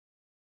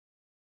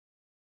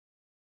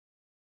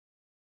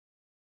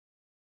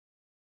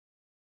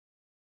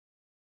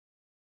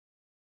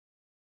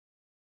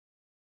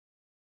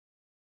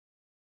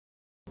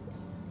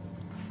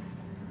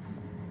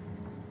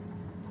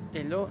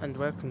Hello and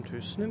welcome to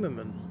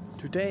Snoomer.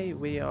 Today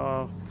we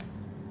are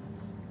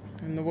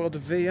in the world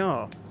of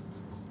VR.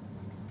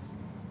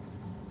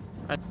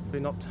 I do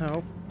not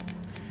tell.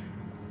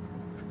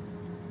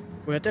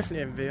 We are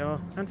definitely in VR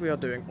and we are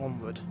doing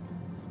Onward.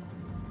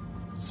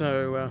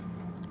 So we're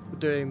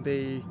doing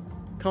the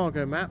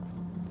cargo map.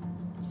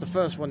 It's the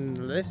first one in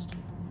the list.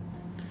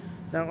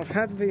 Now I've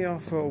had VR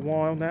for a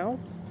while now.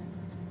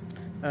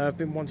 I've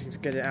been wanting to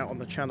get it out on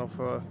the channel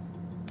for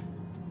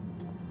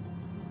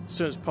as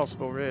soon as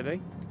possible,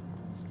 really.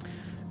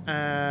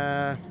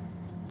 Only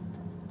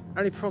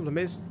problem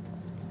is,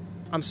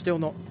 I'm still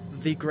not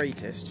the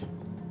greatest.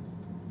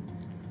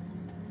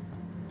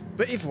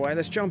 But either way,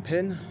 let's jump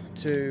in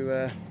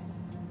to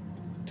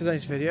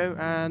today's video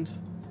and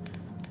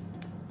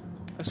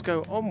let's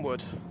go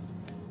onward.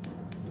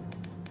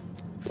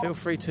 Feel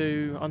free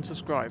to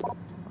unsubscribe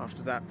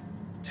after that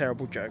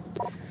terrible joke.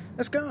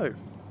 Let's go!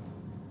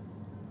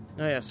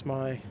 Oh yes,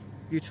 my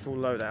beautiful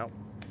loadout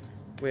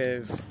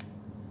with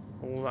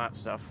all that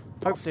stuff.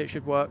 Hopefully it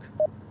should work,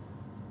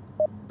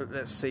 but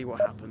let's see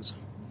what happens.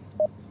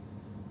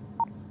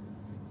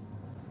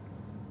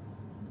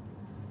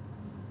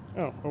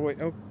 Oh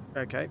wait, oh,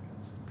 okay.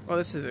 Well,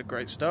 this is a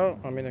great start.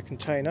 I'm in a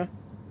container,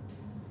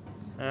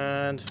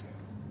 and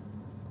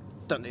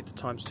don't need the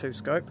 ×2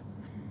 scope.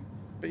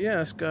 But yeah,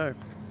 let's go.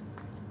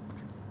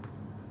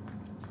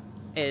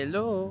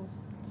 Hello,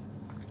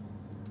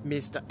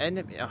 Mr.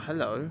 Enemy. Oh,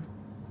 hello.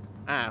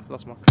 Ah, I've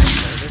lost my code.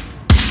 There it is.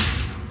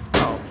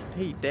 Oh,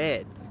 he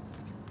dead.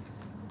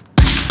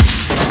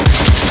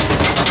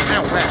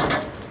 Ow,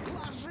 ow.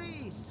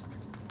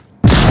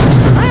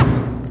 Ah!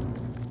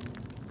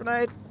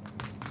 Grenade.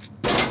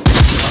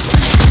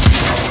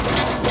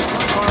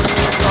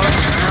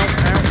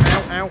 Ow,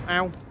 ow, ow,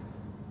 ow.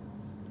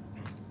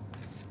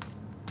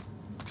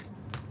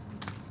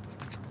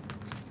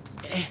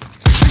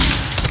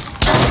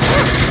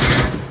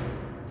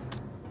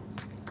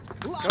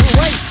 Go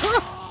away!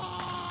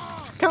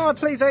 Ah! Can I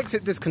please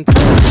exit this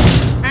container?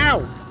 Ow!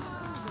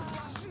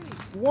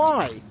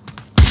 Why?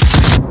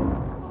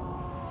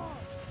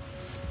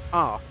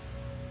 Ah.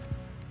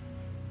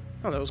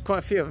 Oh, there was quite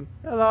a few of them.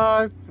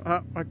 Hello!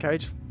 Okay.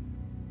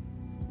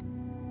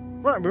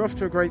 Right, we're off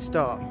to a great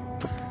start.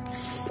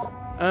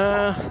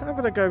 I'm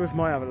going to go with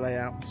my other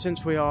layout,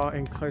 since we are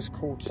in close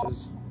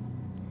quarters.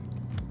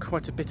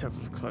 Quite a bit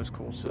of close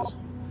quarters.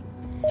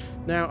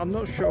 Now, I'm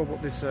not sure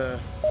what this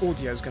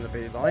audio is going to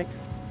be like,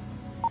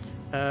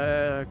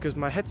 because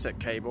my headset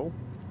cable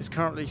is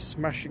currently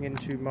smashing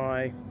into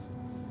my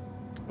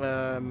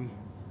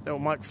little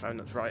microphone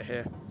that's right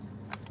here.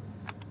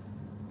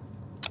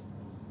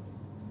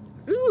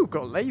 Ooh,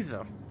 got a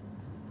laser.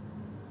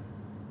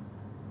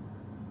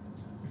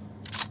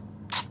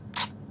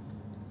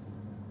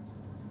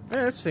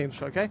 Yeah, this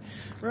seems okay.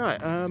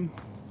 Right,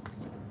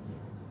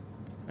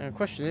 the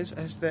question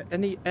is there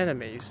any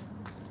enemies?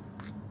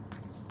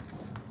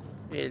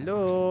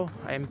 Hello,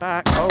 I am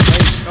back. Oh,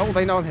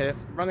 they know I'm here.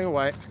 Running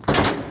away.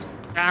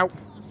 Ow.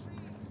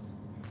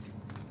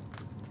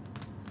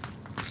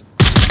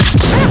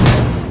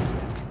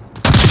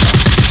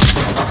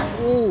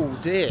 Oh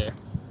dear.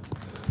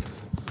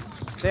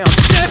 They are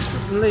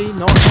definitely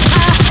not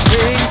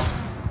happy.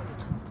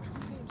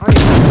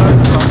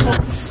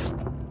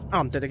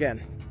 I'm dead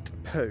again.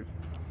 Poo.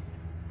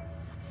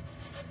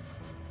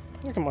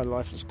 Look at my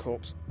lifeless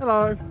corpse.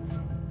 Hello.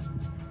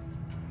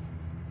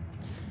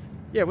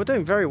 Yeah, we're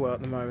doing very well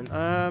at the moment.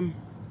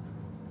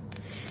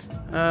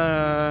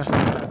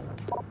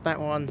 That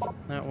one.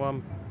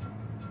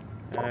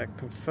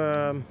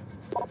 Confirm.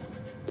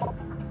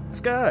 Let's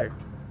go.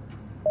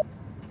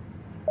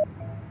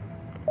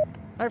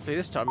 Hopefully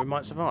this time we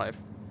might survive.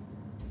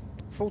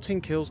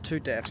 14 kills, 2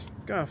 deaths.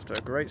 Go after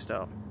a great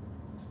start.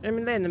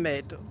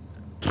 Eliminate.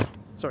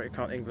 Sorry, I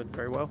can't England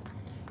very well.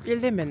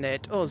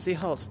 Eliminate all the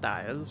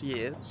hostiles,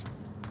 yes.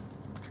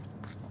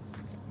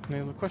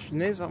 Now the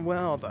question is, where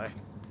are they?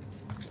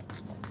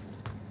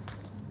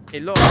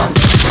 Hello.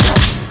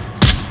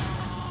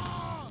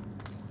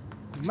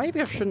 Maybe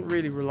I shouldn't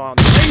really rely on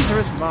the laser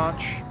as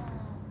much.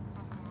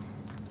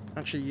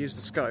 Actually use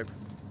the scope.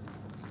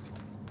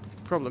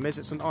 Problem is,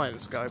 it's an iron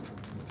scope.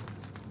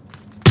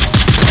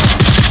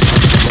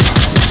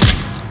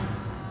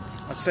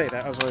 I say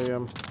that as I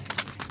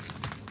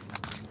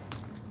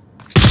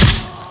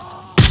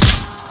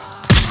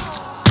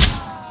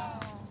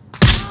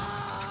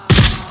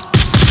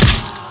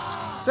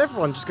Is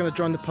everyone just going to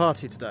join the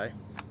party today?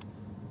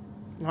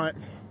 Right.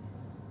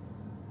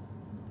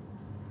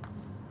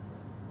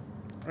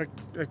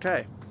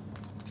 Okay.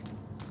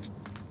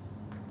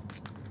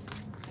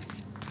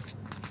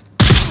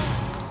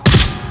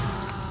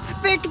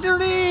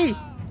 Victory!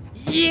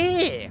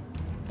 Yeah!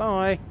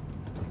 Bye.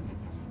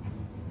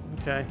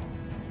 Okay.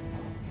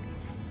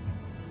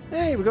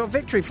 Hey, we got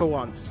victory for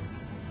once.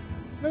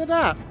 Look at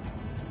that.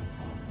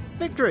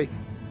 Victory.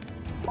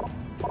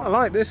 I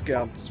like this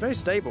gun. It's very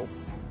stable.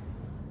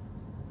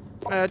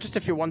 Just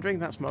if you're wondering,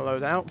 that's my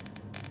loadout.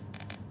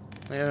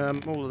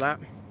 All of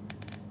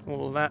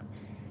that.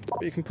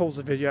 But you can pause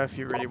the video if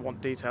you really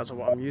want details of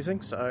what I'm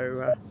using,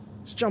 so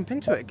Let's jump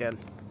into it again.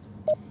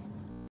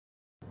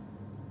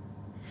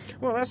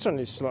 Well, that's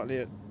only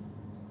slightly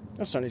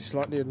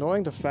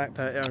annoying, the fact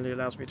that it only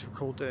allows me to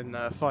record in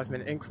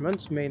 5-minute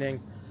increments,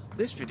 meaning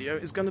this video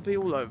is going to be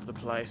all over the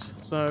place,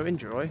 so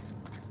enjoy.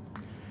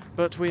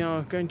 But we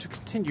are going to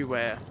continue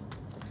where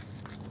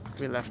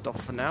we left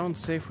off for now and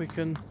see if we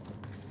can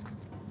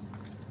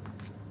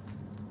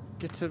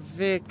get a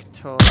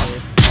victory.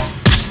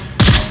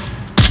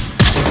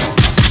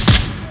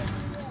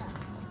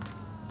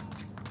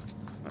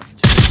 That's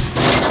too...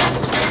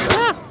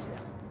 Ah!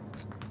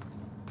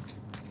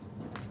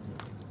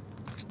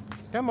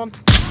 Come on.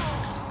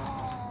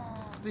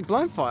 The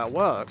blind fire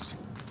works.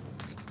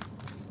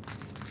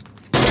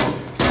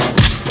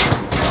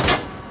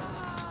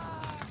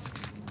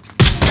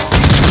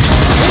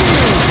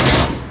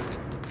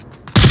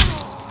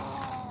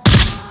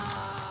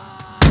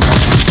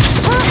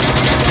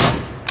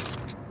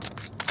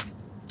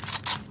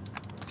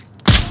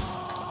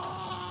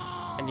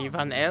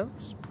 Anyone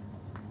else?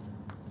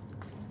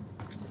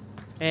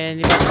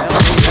 Anyone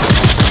else?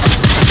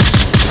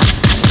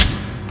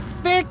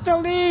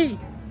 Victory!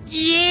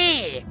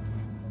 Yeah!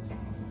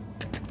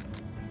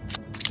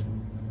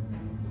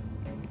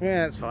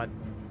 Yeah, that's fine.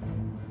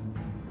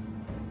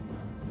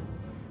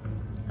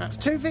 That's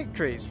 2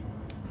 victories.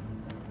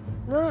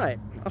 Right,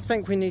 I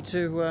think we need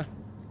to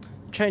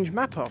change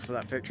map after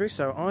that victory,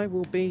 so I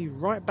will be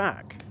right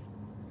back.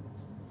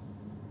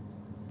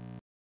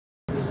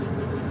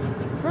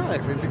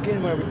 Right, we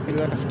begin where we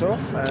left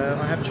off.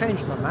 I have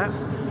changed my map.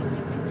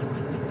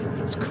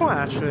 It's quite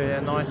actually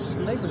a nice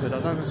neighbourhood. I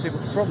don't see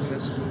what the problem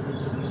is.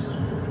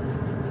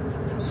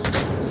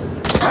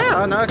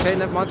 Ah, no, okay,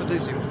 never mind. I do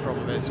see what the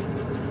problem is.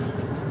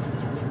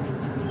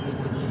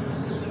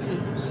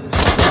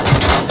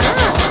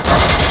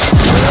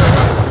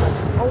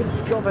 Oh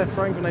god, they're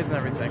throwing grenades and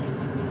everything.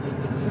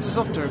 This is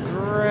off to a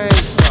great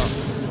start.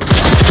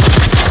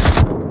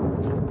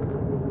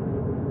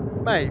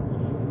 Mate.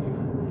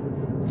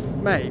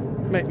 Mate,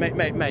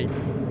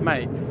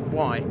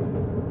 why?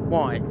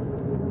 Why?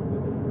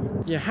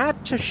 You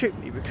had to shoot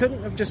me. We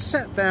couldn't have just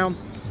sat down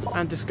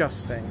and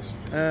discussed things.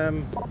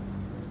 I'm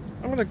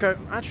gonna go,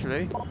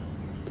 actually,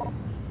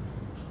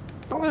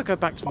 I'm gonna go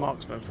back to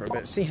marksman for a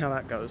bit, see how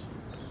that goes.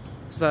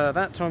 So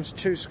that times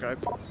 2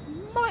 scope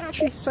might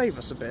actually save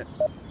us a bit.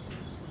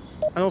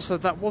 And also,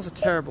 that was a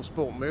terrible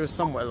spawn. We were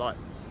somewhere like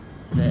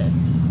there,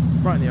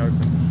 right in the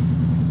open.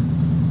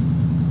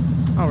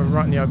 Oh, we're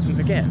right in the open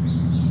again.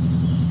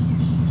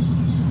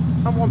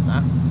 I want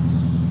that.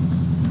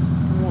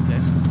 I want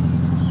this.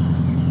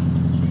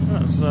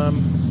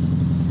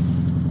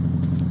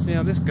 Let's see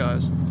how this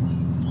goes.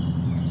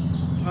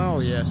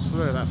 Oh yes,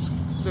 look at that!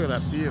 Look at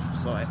that beautiful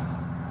sight.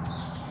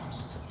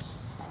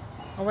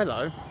 Oh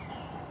hello.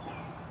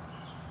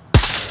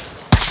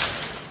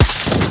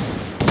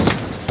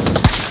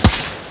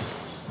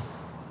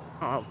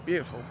 Oh,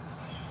 beautiful.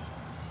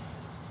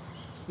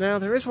 Now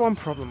there is one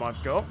problem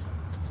I've got,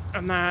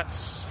 and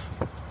that's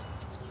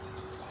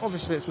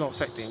obviously it's not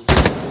affecting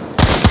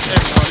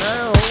everyone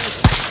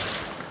else.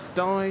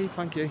 Die,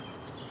 thank you.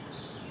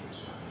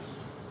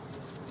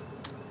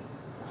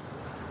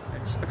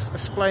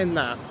 Explain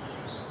that.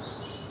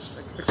 Just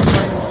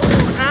explain.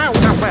 Ow!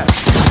 Ow! Where?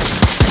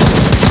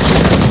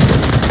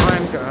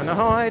 I'm gonna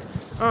hide.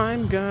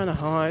 I'm gonna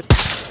hide.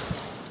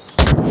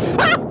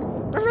 Ah!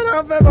 I ran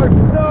out of ammo.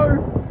 No.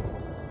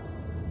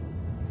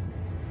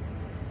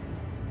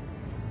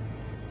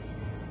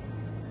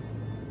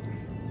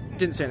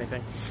 Didn't see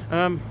anything.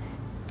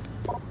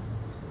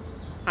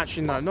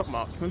 Actually, no, not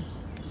marksman.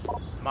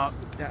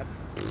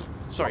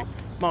 Sorry,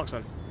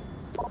 marksman.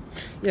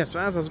 Yeah, so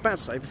as I was about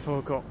to say before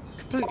I got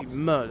completely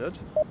murdered,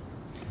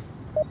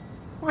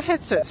 my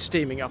headset's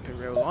steaming up in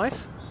real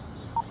life,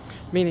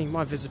 meaning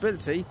my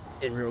visibility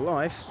in real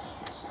life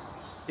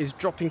is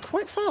dropping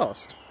quite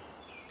fast.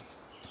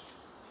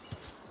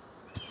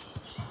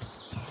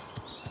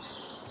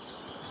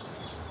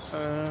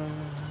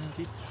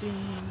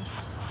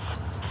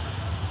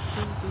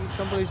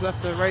 Somebody's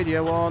left the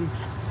radio on.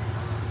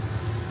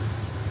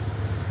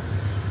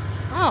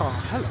 Oh,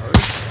 hello.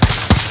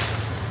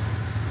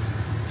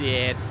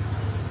 Dead.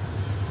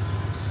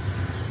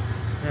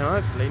 Now,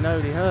 hopefully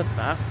nobody heard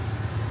that.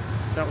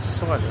 That was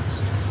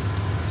silenced.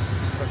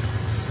 Look,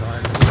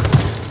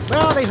 silence.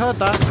 Well, they heard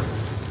that.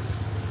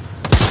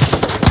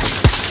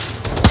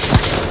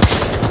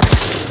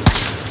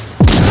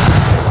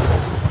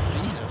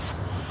 Jesus.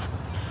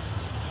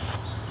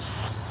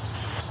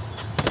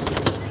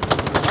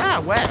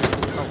 Ah, where?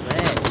 Oh,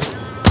 there.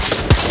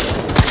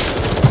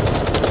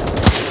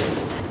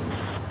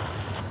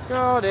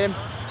 Got him.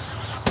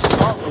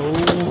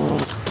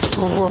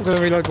 Oh, I'm going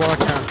to reload while I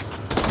can.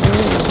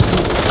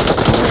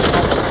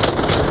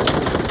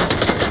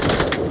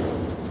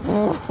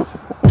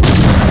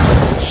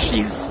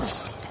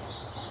 Jesus.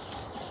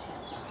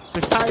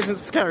 If that isn't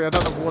scary, I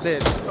don't know what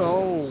is.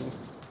 Oh.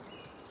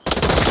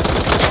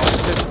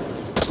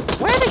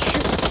 Where are they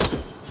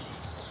shooting?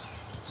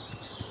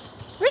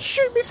 They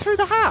shoot me through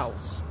the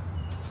house.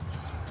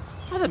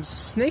 Oh, them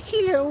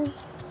sneaky little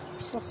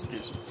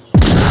sausages.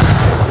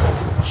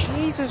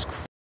 Jesus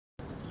Christ.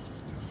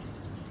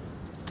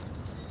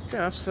 Okay,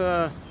 that's,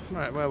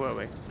 right, where were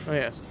we? Oh,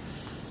 yes.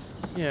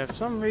 Yeah, for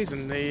some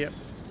reason there's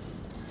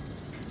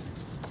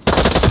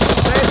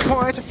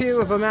quite a few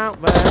of them out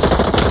there.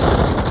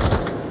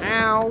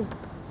 Ow.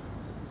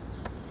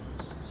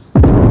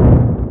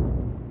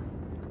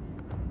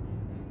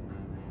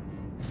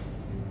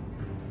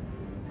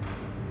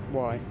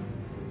 Why?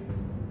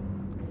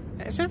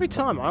 It's every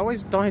time. I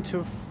always die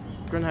to a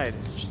grenade.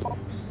 It's just...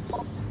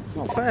 it's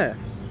not fair.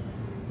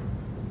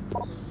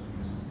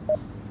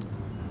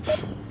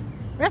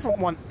 We haven't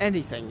won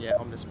anything yet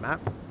on this map.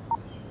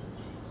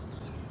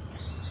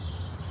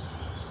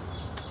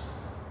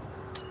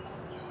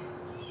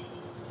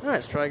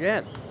 Let's try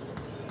again.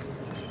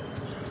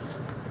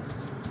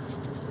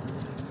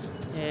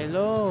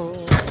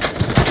 Hello.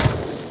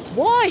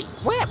 Why?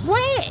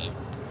 Where?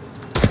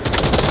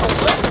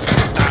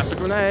 That's a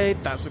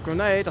grenade. That's a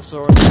grenade. I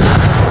saw it.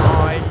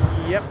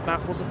 Yep,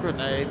 that was a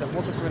grenade. That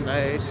was a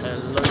grenade.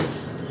 Hello.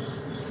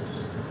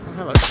 Oh,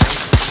 hello.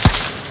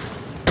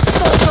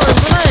 Stop throwing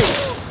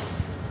grenades!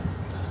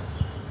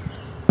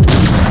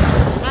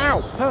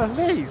 Ow!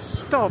 Please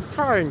stop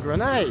throwing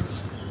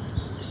grenades!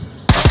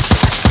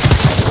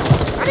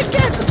 I didn't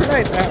get the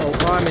grenade! Oh,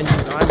 I'm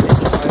injured. I'm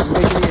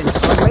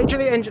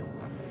majorly injured.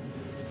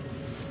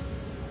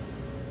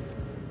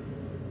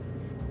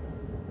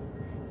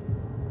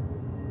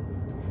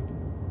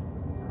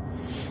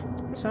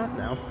 What's that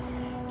now?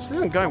 This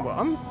isn't going well.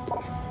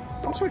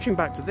 I'm switching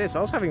back to this.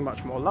 I was having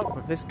much more luck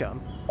with this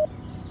gun.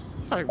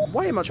 Sorry,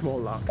 way much more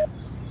luck.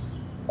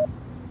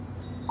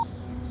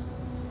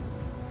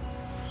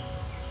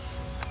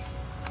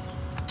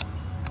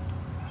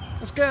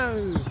 Let's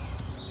go!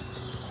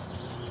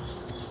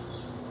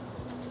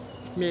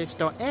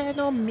 Mr.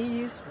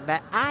 Enemies,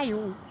 where are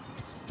you?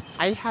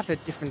 I have a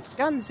different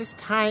gun this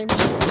time. They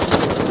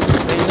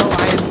know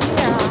I am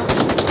here.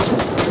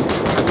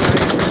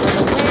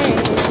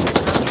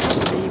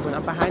 Can't shoot me when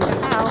I'm behind the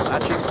house.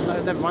 Actually,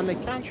 no, never mind. They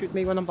can shoot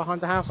me when I'm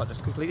behind the house. I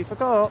just completely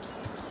forgot.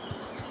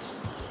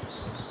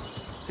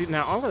 See,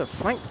 now I'm going to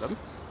flank them.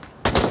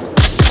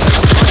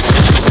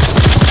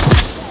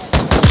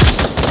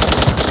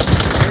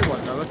 They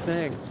won't know a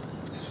thing.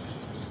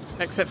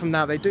 Except from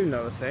now, they do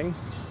know a thing.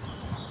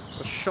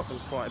 I shot them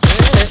quite a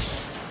bit.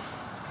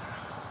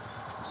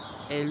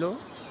 Hello?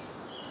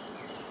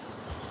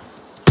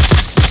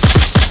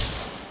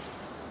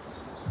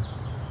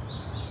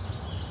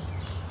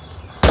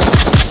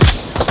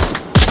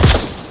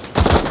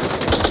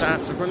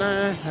 That's a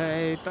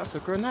grenade. That's a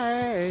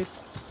grenade.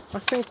 I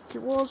think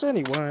it was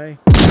anyway.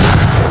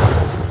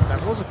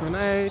 That was a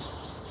grenade.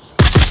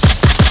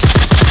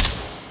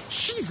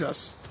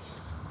 Jesus!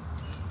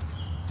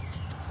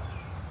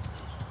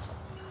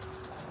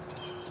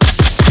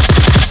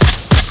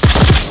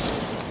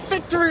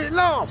 Victory at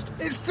last!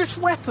 It's this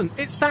weapon!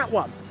 It's that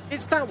one!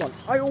 It's that one!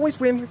 I always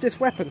win with this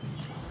weapon!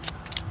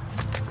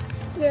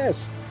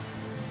 Yes!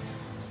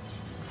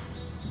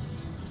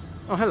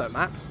 Oh, hello,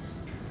 map.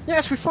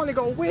 Yes, we finally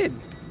got a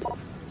win!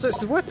 So it's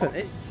the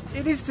weapon.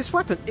 It is this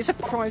weapon. It's a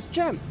prized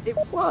gem. It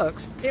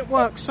works. It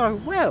works so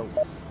well.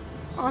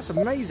 Oh, that's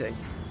amazing.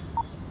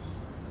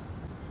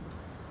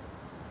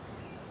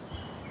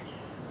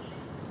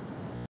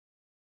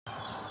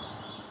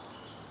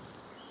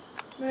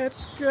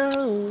 Let's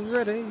go.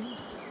 Ready.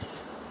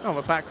 Oh,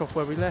 we're back off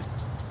where we left.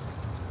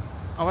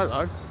 Oh,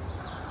 hello.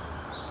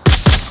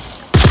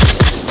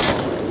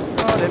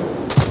 Got him.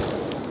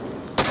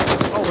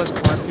 Oh, there's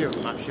quite a few of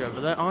them actually over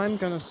there.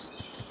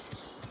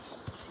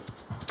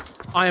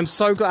 I am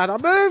so glad I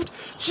moved!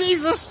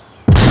 Jesus!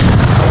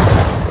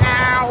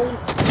 Ow!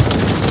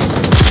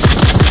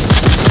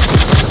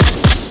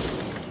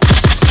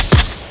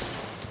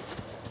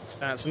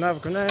 That's another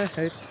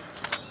grenade.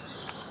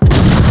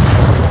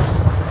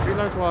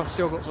 Reload while I've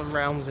still got some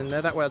rounds in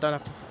there. That way I don't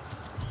have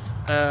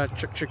to...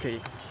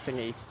 tricky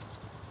thingy.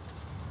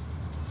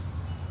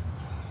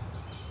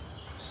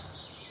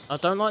 I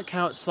don't like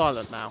how it's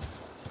silent now.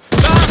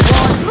 That's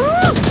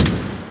why...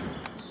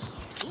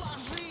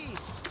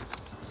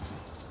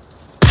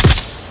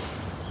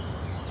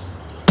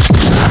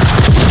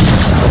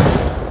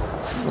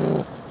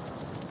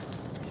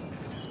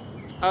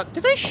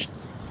 did they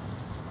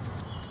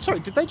Sorry,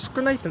 did they just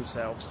grenade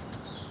themselves?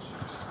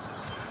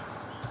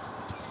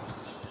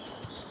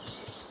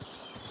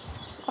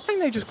 I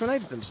think they just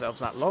grenaded themselves,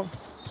 that lot.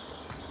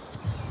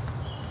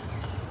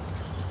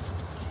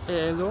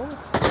 Hello?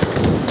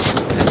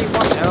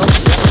 Anyone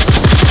else?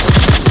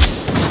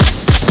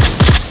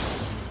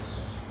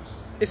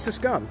 It's this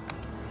gun.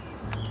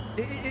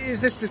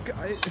 Is this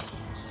gun?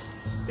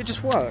 It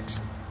just works.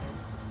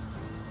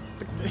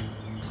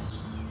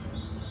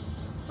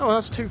 Oh,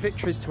 that's 2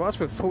 victories to us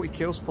with 40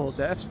 kills, 4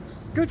 deaths.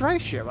 Good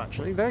ratio,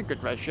 actually. Very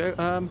good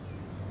ratio.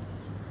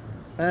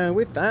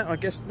 With that, I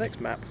guess next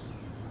map.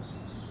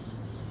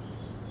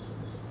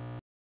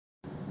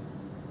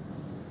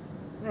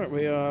 Right,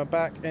 we are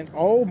back in...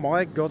 Oh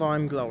my god,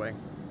 I'm glowing.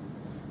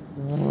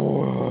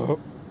 Whoa.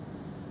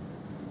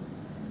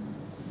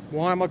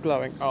 Why am I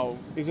glowing? Oh,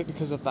 is it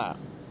because of that?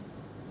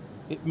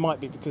 it might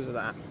be because of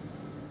that.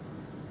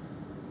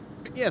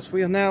 But yes,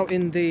 we are now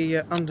in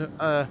the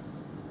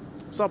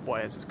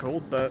subway, as it's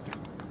called, but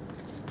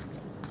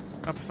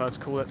I prefer to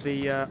call it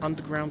the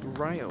Underground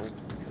Rail,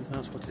 because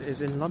that's what it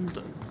is in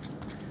London.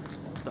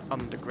 The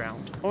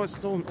Underground. Oh, it's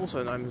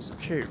also known as the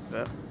Tube,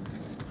 but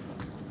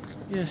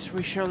yes,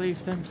 we shall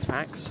leave them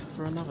facts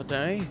for another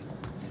day.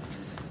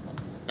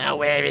 Now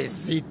where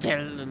is the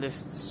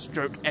terrorist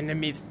stroke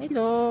enemies?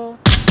 Hello!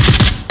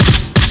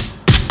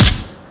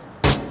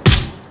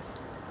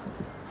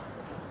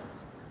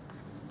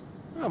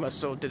 I almost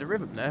sort of did a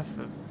rhythm there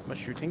for my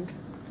shooting.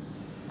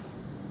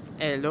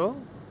 Hello?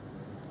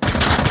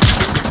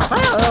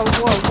 Oh,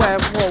 whoa.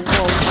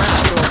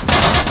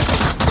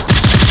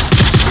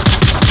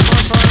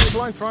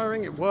 Blind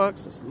firing, it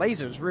works. This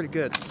laser is really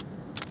good.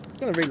 I'm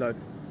gonna reload.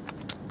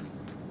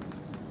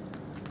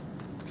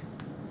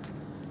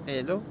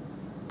 Hello?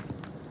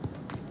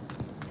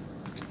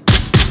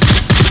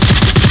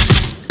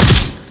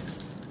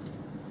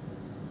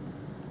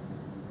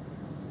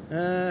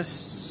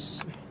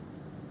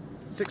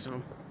 Six of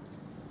them.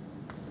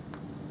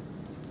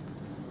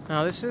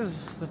 Now this is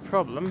the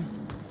problem.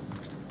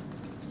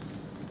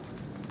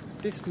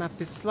 This map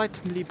is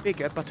slightly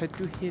bigger, but I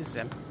do hear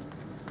them.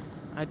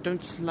 I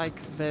don't like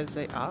where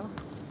they are.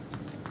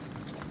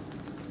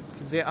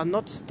 They are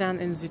not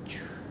standing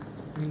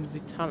in the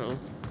tunnel.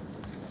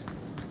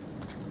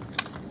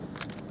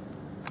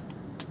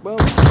 Well,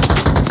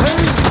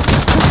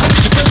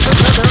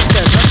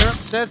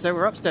 they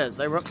were upstairs.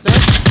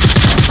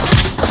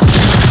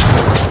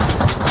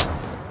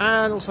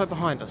 And also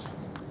behind us.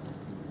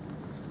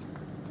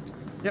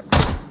 Yep.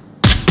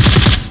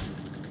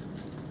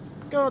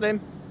 Got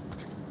him.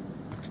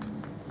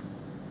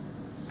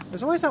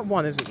 There's always that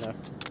one, isn't there?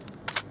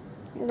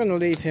 I'm going to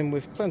leave him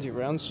with plenty of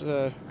rounds.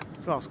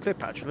 Last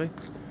clip, actually.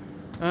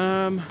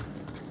 Where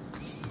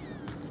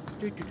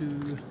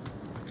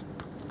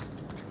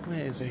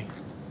is he?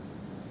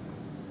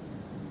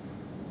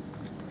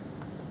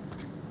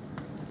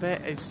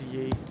 Where is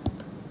he?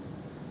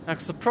 Now,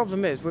 'cause the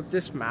problem is with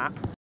this map.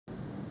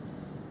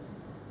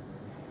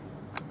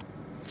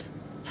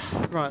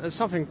 Right, there's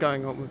something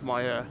going on with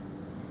my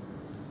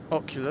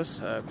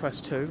Oculus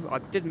Quest 2. I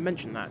didn't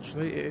mention that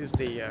actually. It is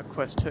the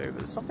Quest 2, but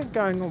there's something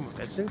going on with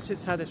it. Since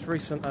it's had its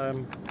recent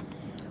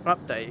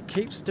update, it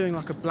keeps doing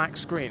like a black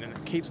screen and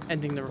it keeps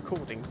ending the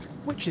recording,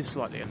 which is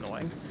slightly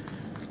annoying.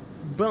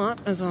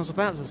 But as I was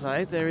about to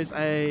say, there is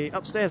a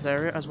upstairs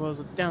area as well as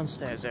a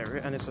downstairs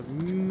area, and it's a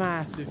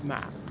massive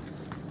map.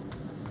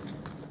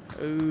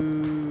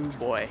 Oh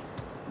boy.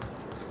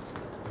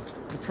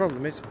 The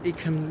problem is it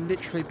can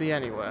literally be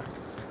anywhere.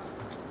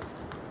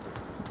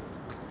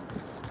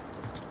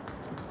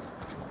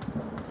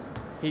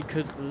 He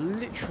could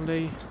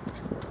literally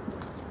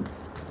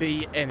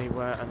be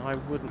anywhere, and I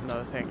wouldn't know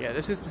a thing. Yeah,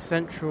 this is the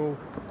central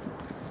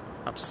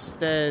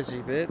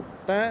upstairsy bit.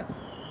 That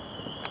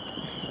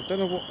I don't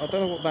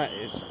know what that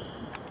is.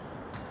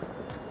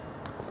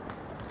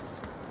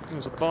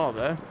 There's a bar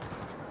there.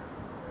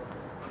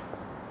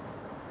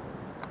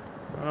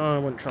 Oh, I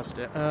wouldn't trust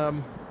it.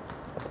 No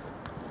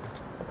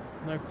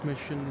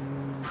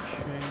permission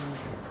change.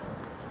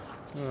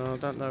 Oh, I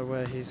don't know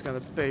where he's going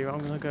to be.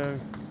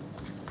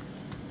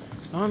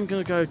 I'm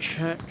gonna go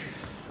check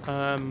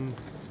all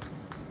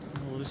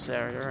this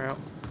area out.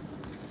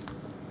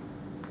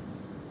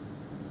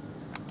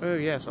 Oh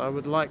yes, I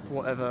would like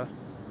whatever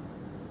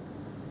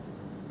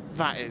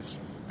that is.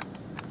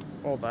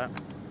 Or that.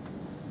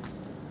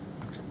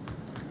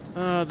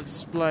 The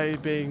display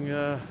being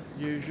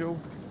usual.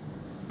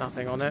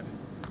 Nothing on it.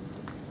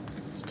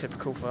 It's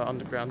typical for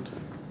underground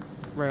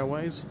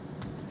railways.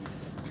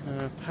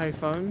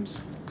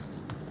 Payphones.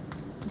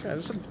 Okay,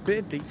 there's a bit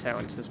of detail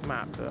into this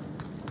map, but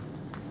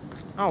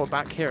oh, we're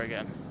back here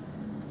again.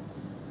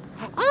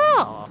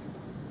 Ah!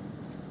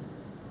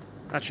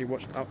 Actually,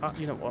 watch.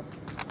 You know what?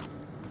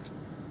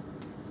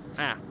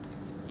 Ah.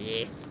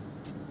 Yeah.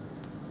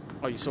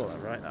 Oh, you saw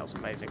that, right? That was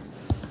amazing.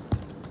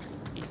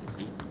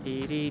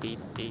 Hey,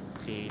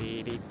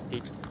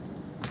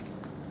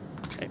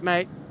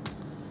 mate.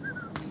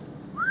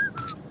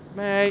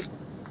 Mate.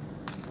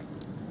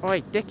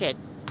 Oi, dickhead.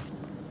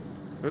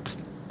 Oops.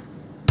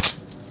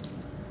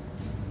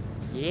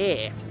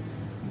 Yeah.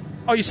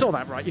 Oh, you saw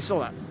that, right? You saw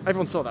that.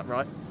 Everyone saw that,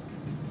 right?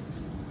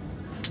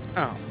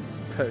 Oh,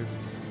 poo.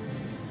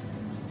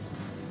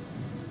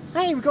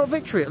 Hey, we got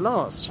victory at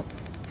last.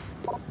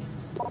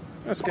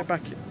 Let's get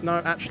back.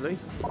 No, actually,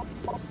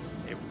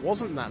 it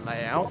wasn't that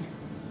layout.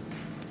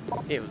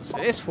 It was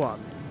this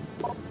one.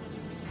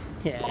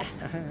 Yeah.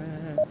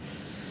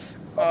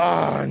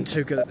 Oh, I'm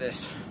too good at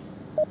this.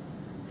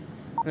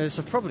 And this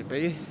will probably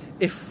be,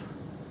 if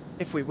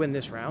we win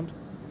this round,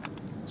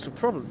 this will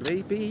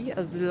probably be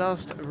the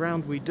last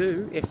round we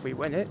do, if we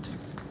win it.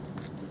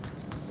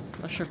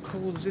 I shall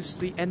call this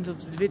the end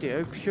of the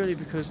video, purely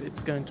because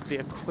it's going to be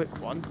a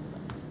quick one.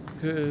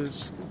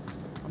 Because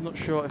I'm not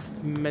sure if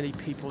many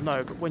people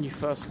know, but when you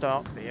first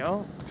start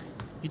VR,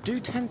 you do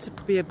tend to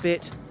be a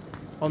bit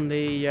on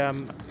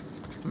the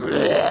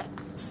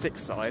sick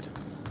side.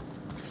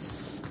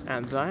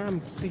 And I am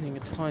feeling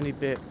a tiny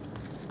bit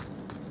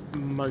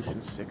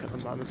motion sick at the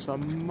moment, so I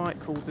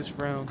might call this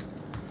round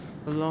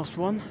the last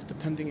one,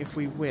 depending if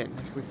we win.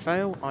 If we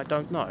fail, I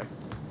don't know.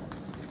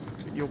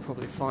 But you'll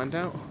probably find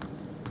out.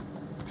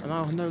 And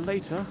I'll know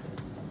later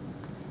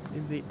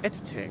in the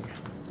editing,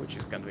 which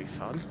is going to be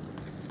fun.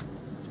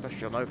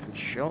 Especially on open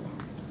shot.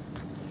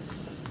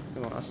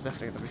 Oh, that's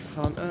definitely going to be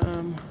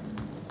fun.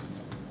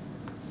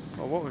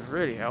 Well, what would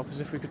really help is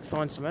if we could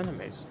find some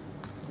enemies.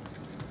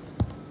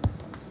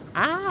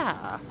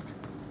 Ah!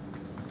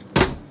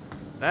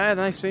 There,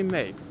 they've seen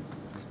me.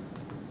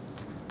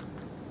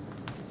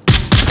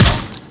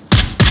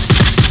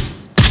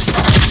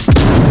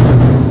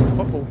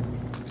 Uh-oh.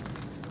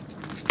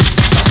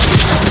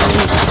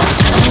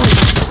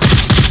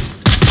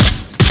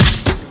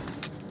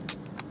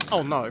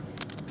 Oh no.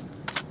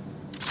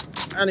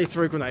 And he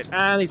threw a grenade.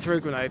 And he threw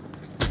a grenade.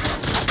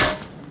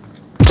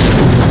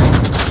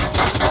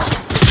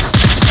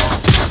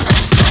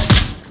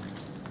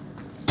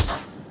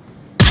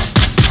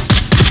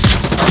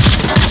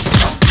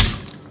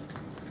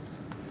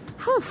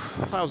 Whew,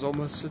 that was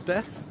almost a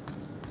death.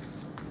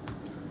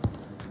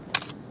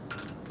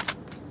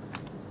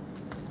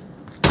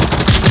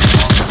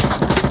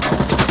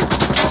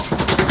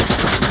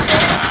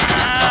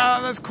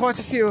 There's quite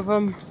a few of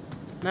them.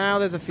 Now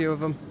there's a few of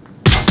them.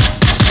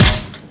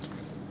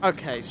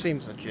 Okay,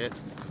 seems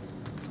legit.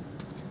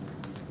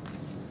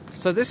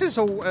 So this is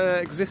all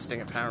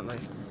existing, apparently.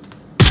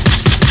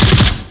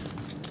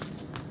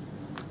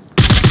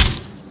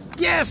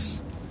 Yes!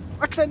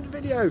 I can end the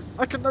video!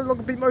 I can no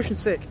longer be motion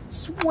sick.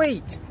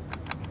 Sweet!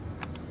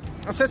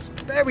 I said,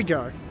 there we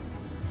go.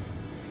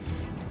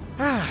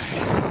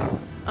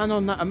 And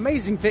on that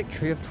amazing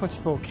victory of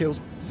 24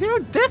 kills, 0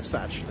 deaths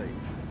actually.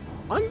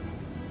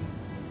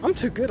 I'm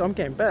too good, I'm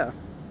getting better.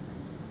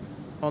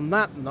 On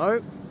that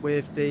note,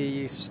 with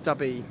the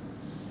stubby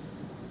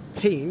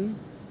peen,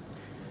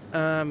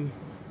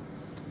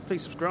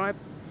 please subscribe.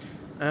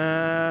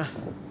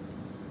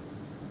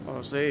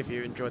 Honestly, if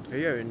you enjoyed the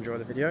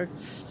video,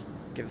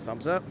 give it a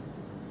thumbs up.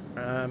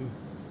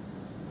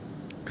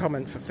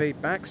 Comment for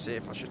feedback, see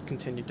if I should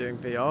continue doing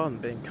VR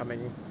and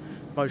becoming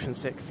motion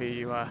sick for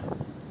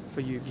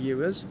you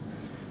viewers.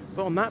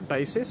 But on that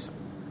basis,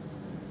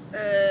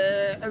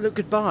 look,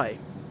 goodbye.